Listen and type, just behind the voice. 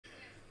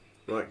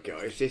Right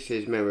guys, this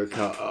is Mario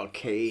Kart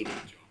Arcade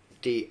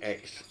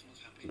DX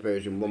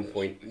version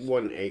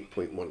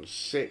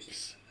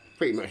 1.18.16.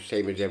 Pretty much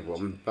same as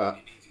everyone, but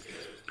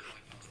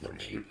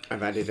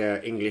I've added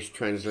an English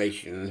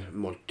translation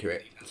mod to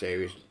it.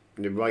 So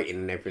the writing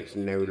and everything's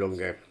no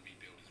longer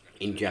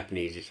in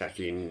Japanese, it's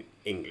actually in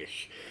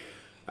English.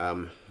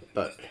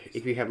 But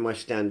if you have my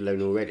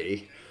standalone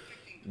already,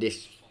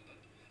 this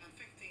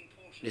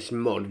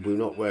mod will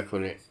not work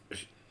on it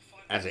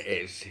as it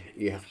is.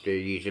 You have to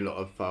use a lot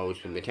of files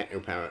from the Techno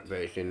Power Up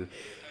version,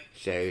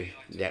 so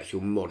the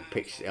actual mod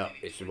picks it up.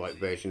 It's the right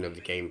version of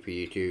the game for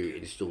you to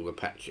install the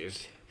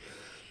patches.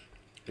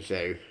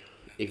 So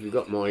if you've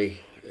got my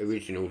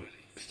original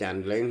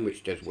standalone,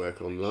 which does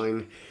work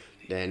online,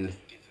 then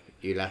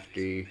you'll have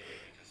to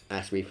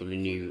ask me for the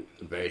new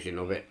version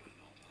of it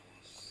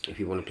if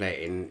you want to play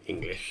it in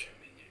English.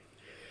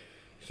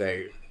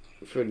 So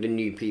for the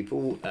new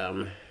people,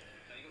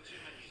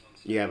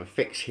 you have a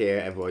fix here,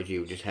 otherwise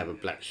you'll just have a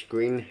black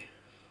screen.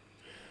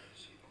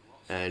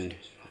 And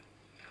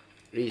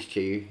these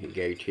two, you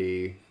go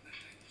to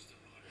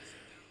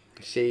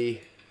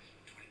C,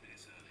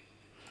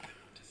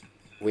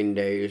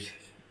 Windows,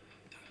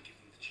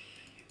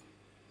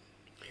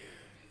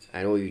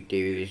 and all you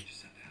do is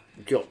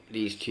drop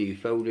these two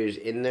folders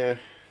in there,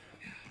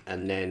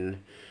 and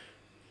then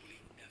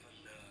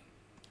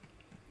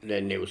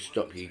it will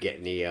stop you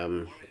getting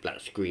the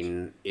black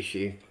screen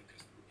issue.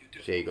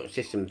 So you've got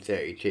System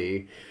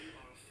 32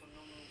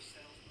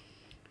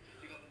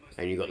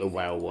 and you've got the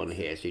WoW one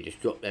here, so you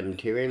just drop them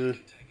two in,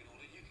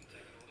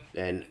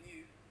 then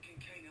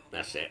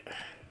that's it.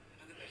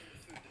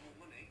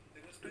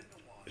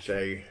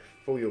 So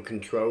for your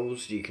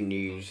controls you can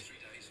use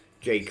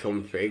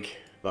jconfig,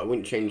 but I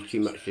wouldn't change too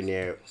much in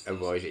there,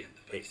 otherwise it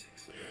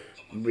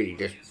really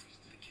just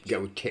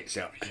go tits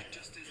up.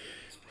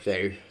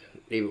 So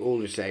leave it all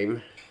the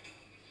same.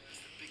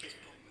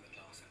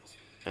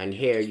 And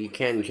here you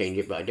can change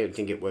it, but I don't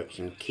think it works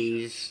in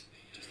keys,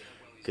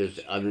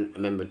 because I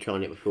remember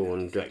trying it before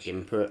on direct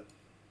input,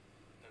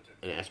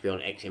 and it has to be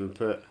on X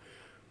input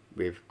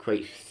with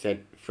create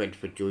thread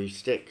for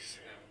joysticks,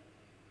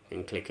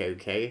 and click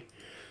OK.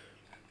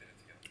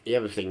 The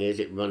other thing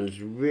is it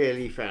runs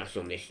really fast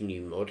on this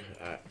new mod,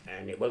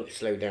 and it won't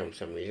slow down for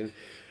some reason.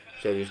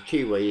 So there's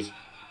two ways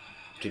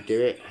to do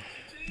it.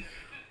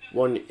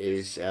 One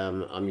is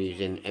I'm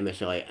using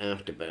MSI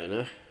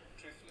Afterburner,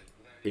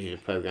 which is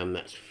a program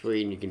that's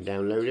free and you can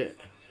download it.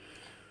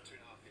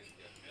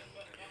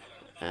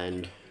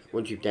 And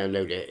once you've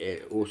downloaded it,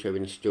 it also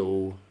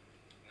install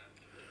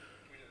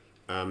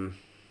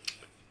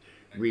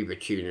Reba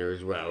Tuner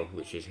as well,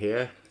 which is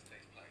here.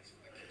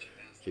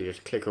 So you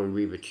just click on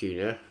Reba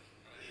Tuner,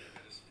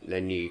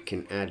 then you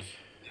can add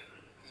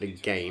the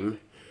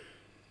game.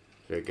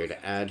 So go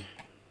to add,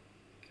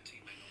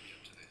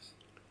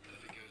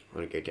 I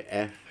want to go to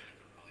F,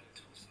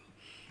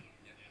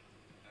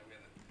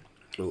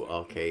 or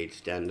arcade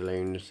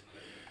standalones.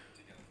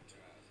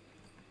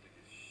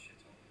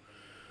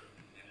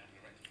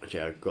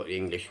 So I've got the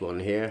English one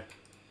here.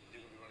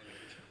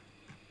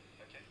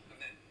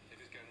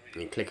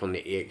 And you click on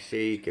the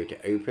exe, go to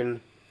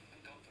open,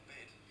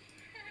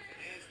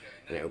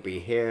 and it'll be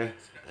here,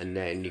 and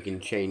then you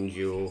can change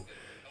your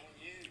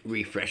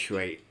refresh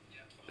rate.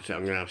 So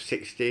I'm going to have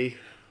 60.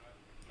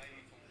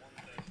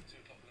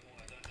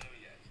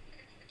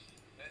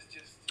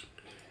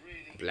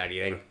 Bloody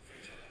thing.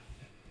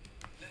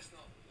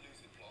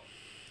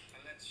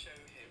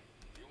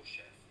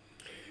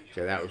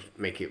 So that will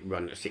make it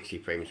run at 60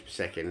 frames per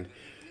second.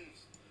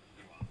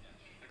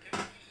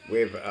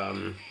 With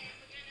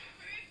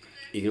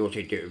you can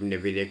also do it with the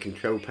video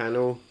control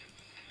panel.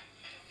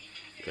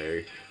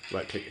 So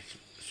right click the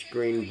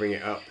screen, bring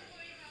it up.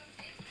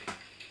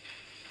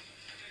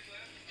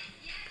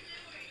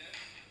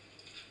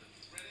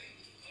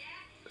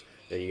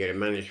 Then you go to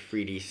manage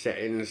 3D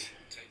settings.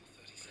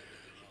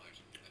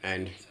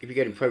 And if you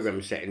go to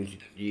program settings,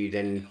 you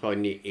then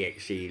find the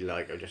exe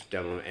like I've just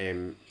done on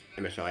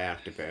MSI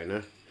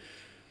Afterburner,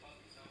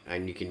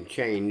 and you can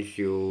change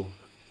your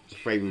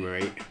frame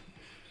rate.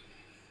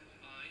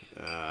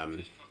 I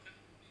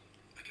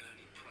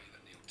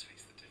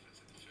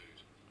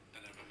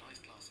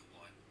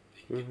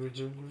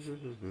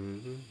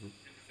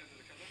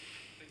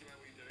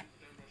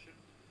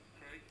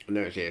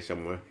know it's here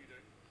somewhere.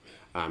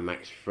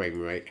 Max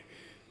frame rate.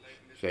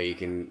 So you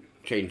can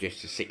change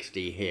this to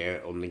 60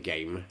 here on the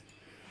game.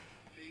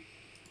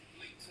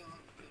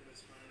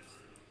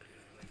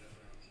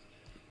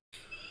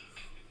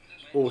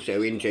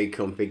 Also in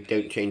jconfig,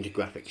 don't change the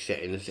graphics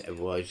settings,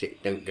 otherwise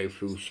it don't go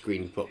full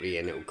screen properly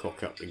and it will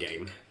cock up the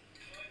game.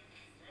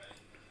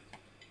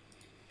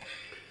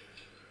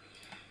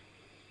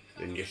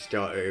 Then just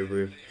start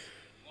over with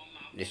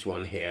this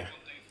one here.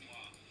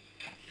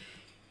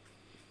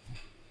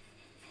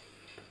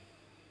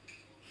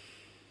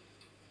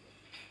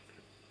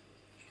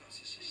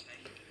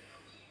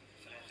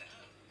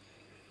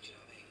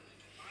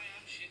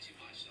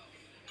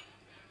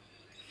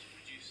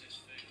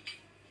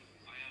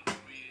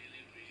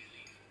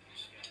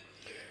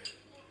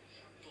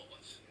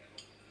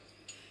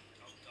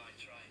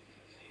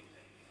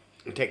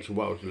 It takes a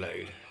while to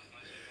load,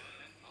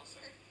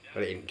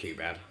 but it isn't too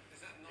bad.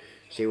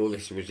 See, all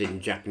this was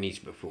in Japanese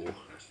before,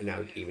 and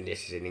now even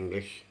this is in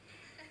English.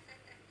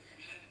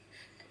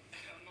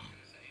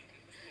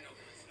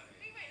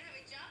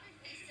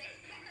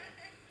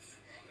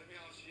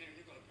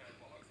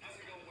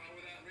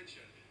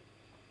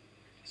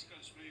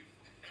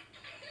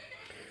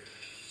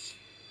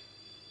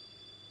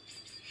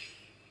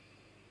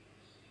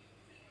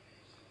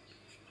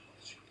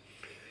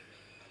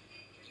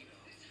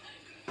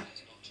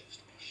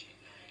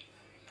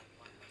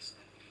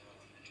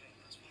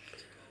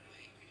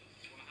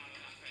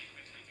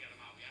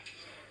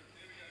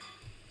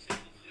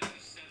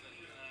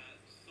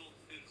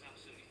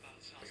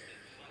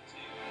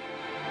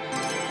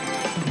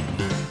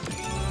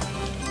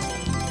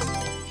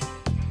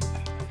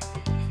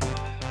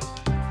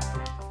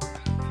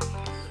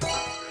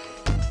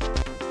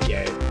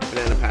 Yeah,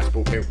 banana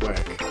passport don't work.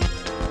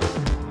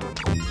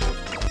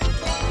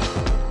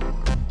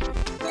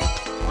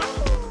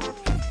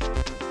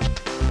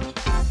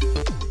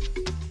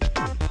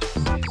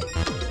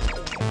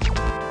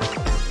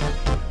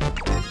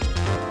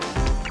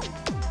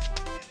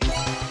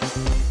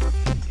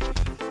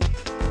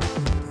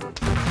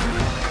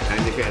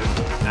 And if it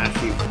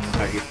actually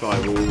Spotify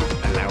will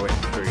allow it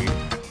through,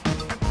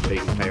 so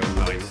you can play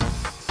online.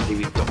 See,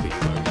 we've got it.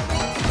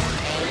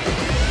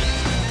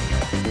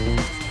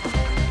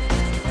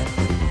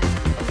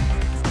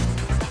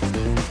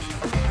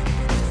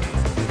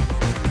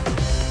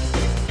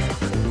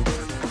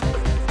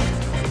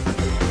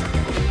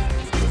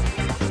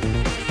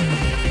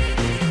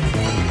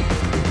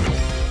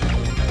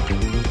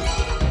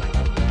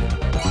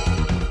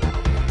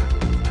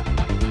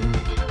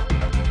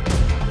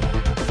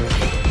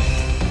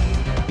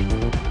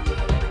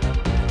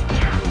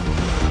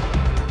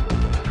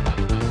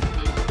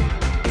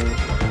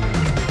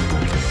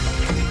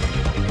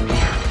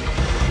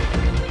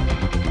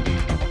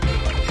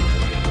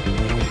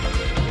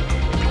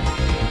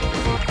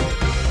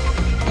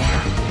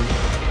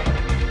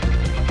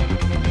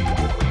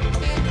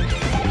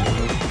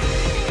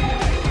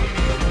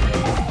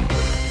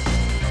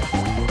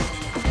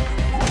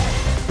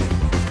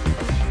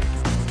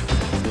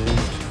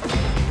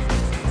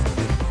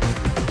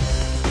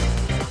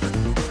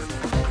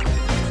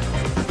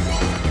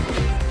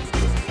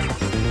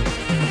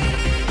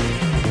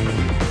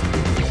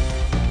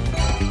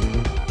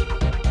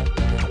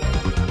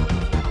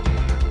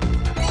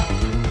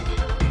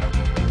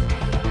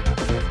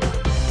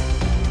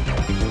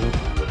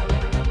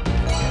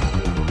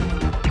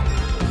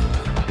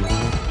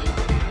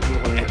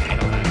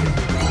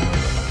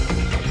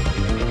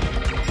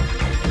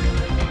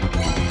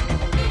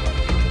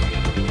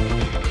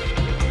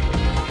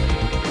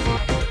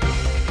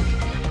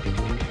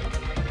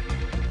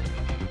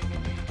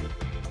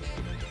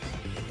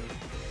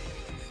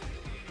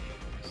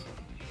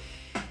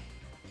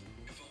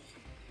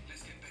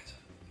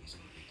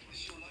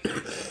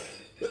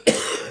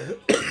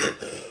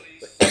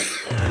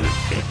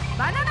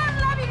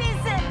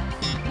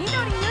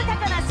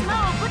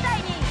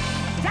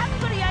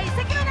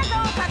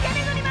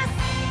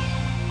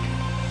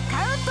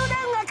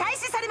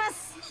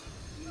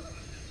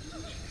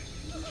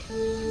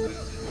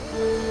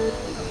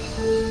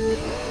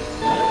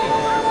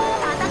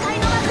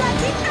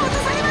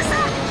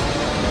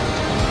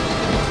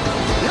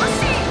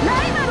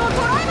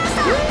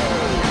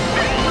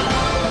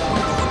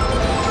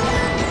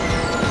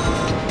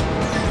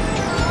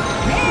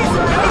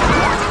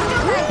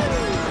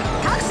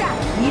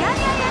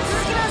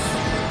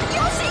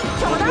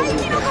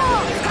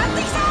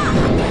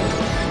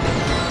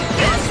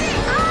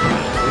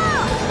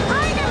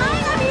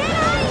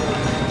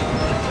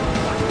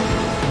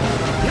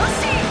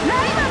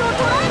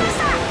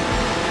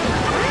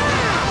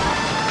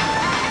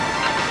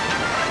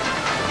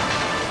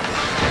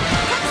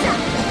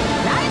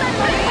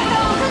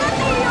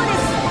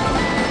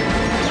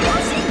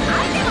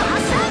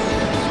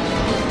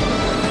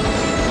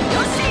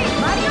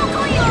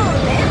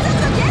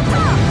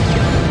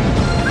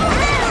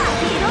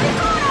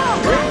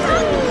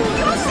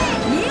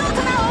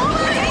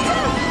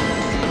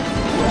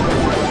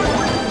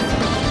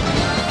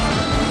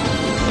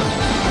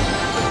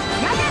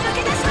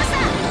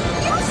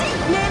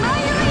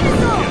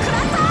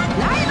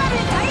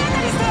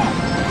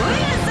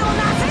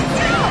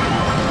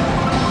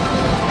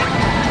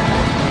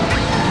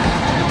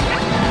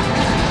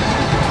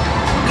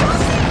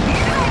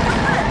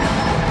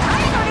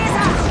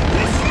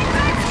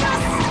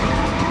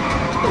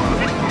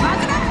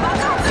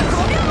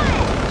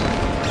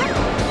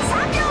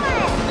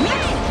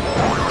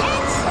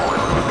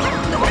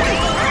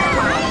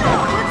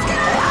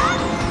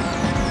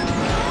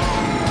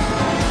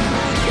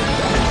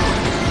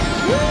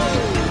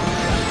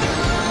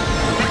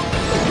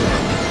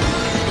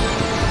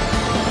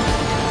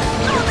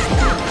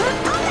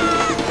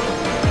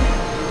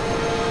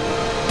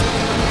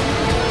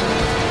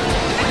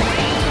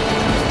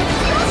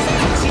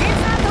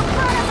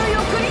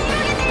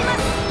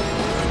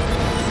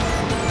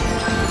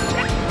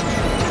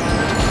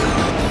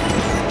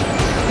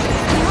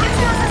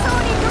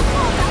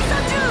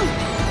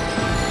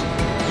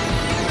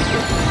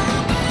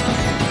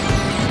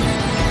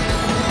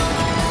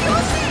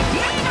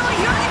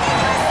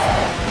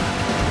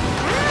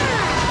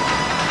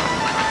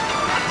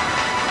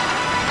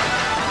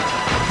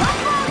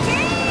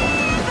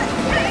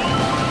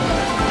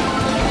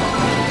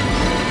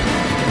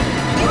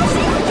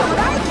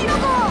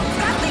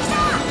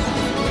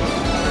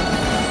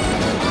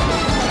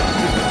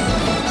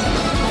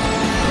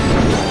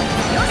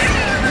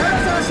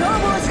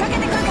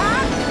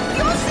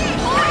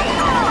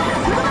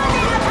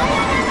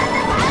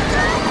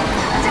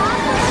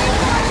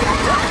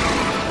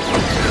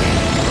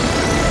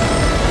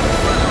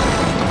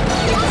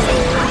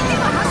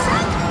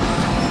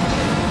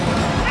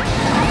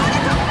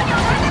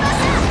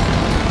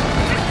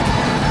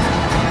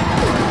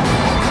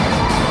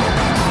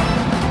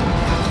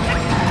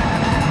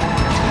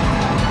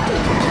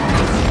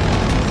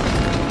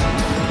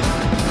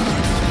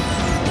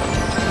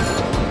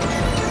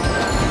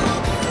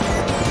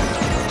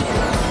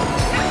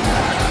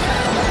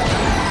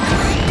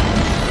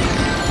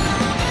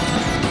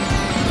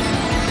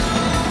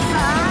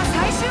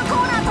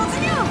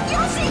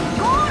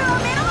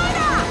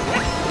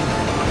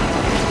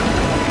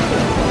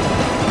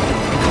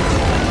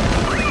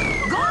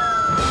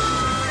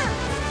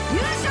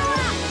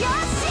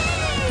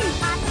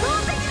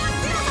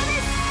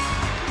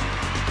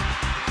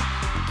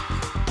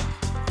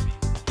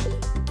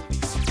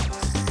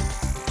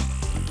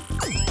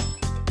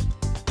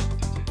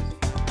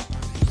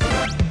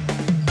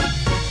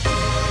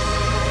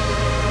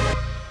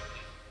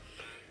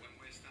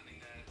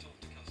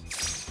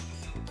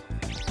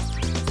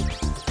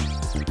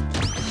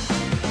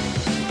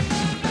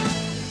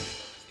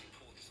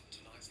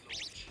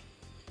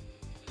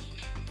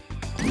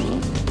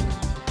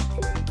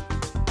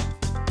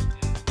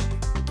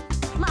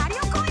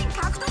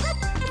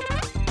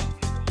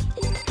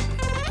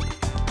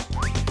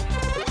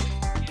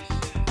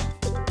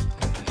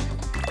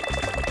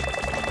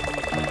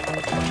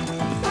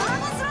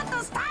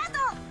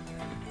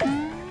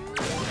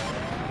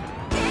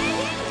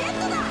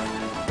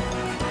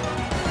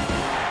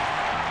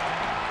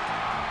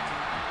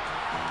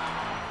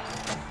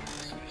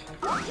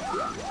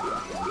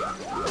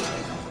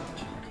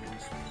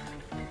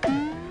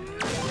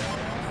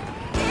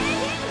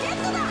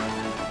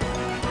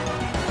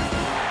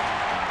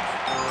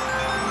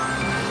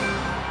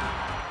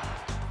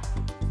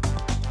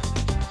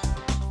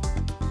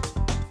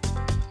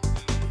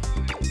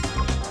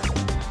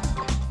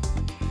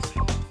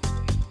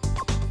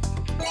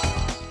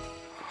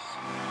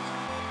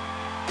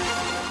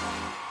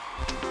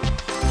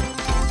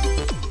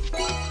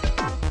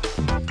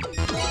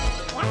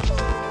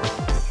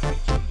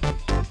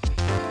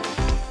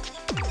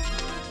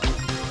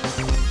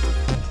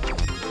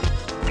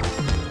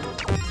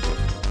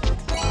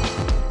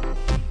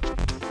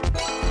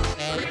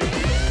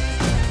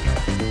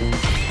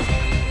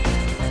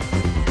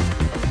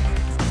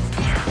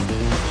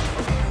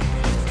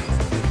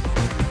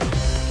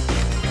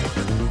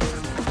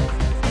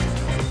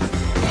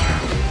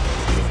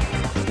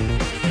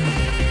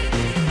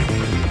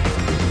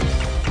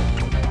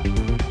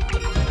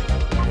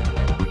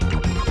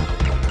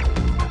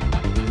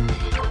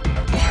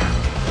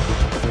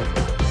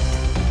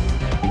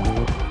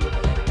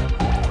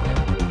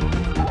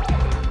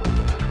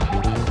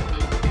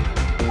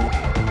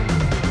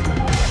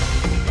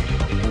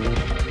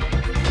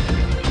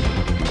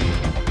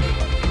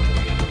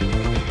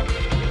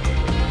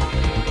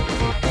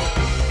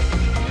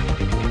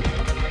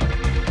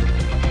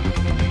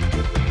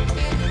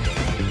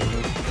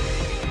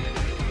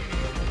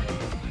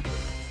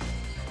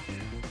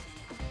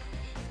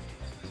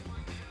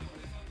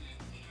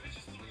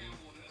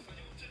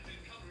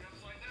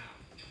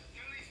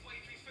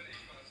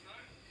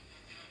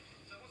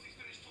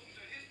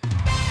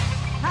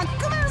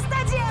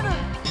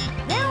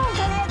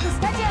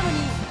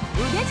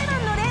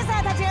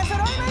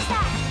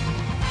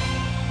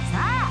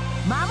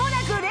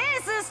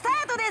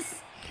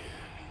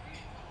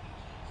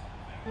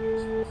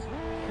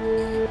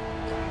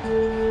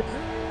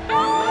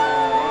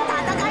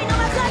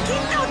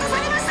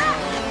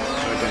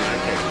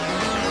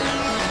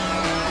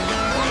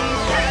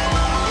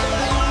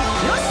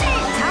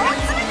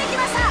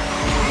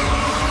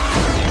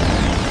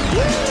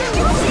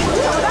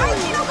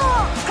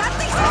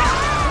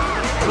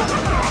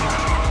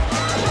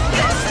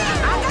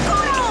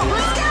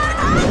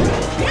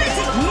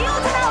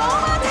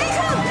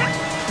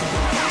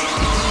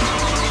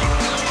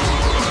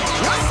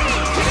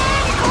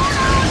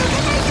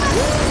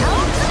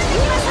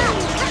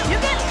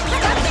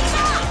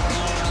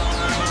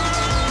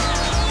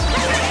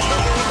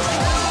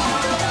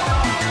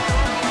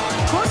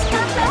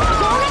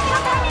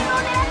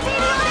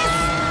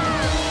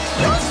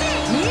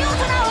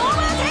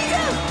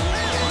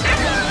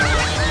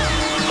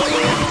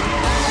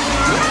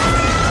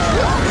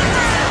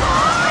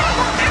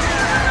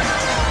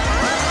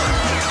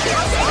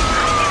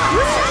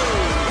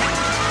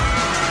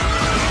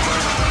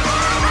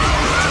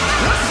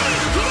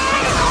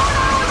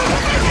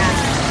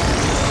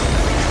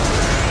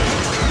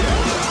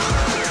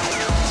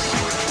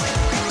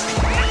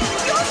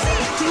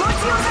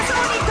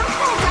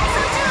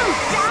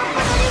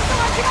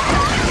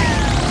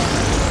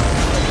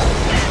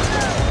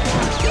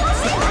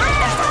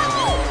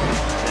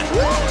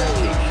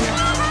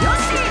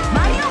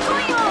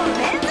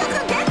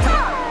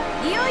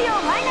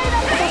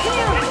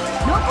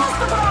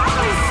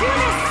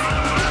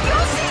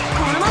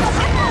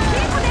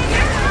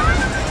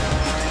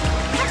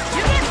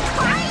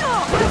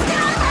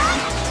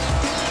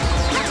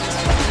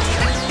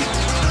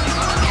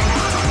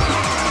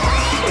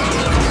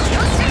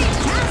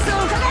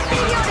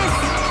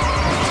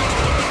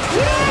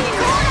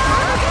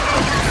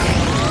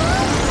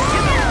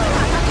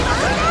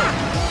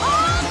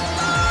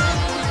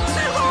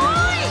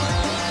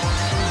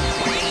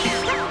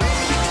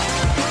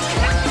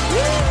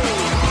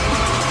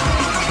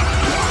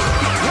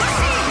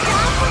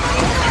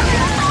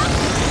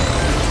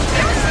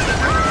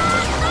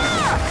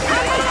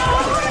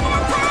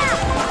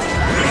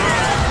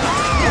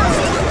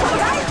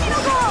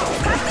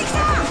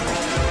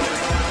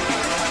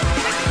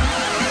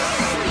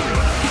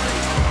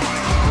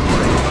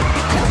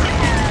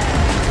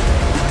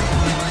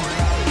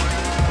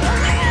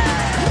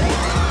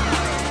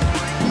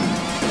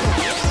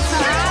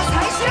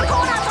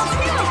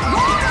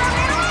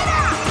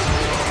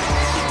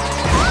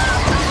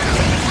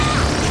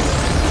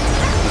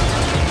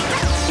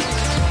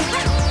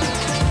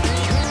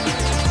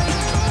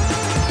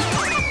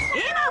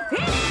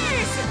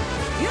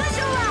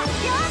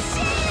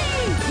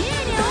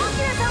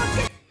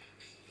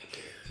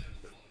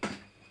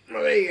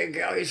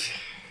 guys,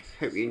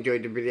 hope you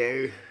enjoyed the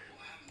video.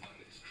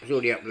 It's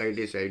already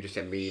uploaded, so just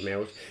send me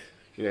emails.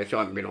 You know, so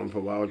I haven't been on for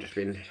a while,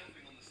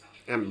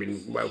 haven't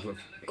been well for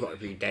quite a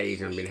few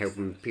days, and I've been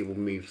helping people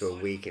move for a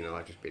week, and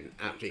I've just been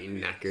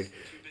absolutely knackered.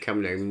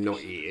 Coming home,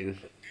 not eating,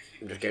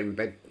 just going to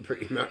bed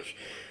pretty much.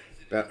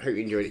 But hope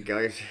you enjoyed it,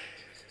 guys.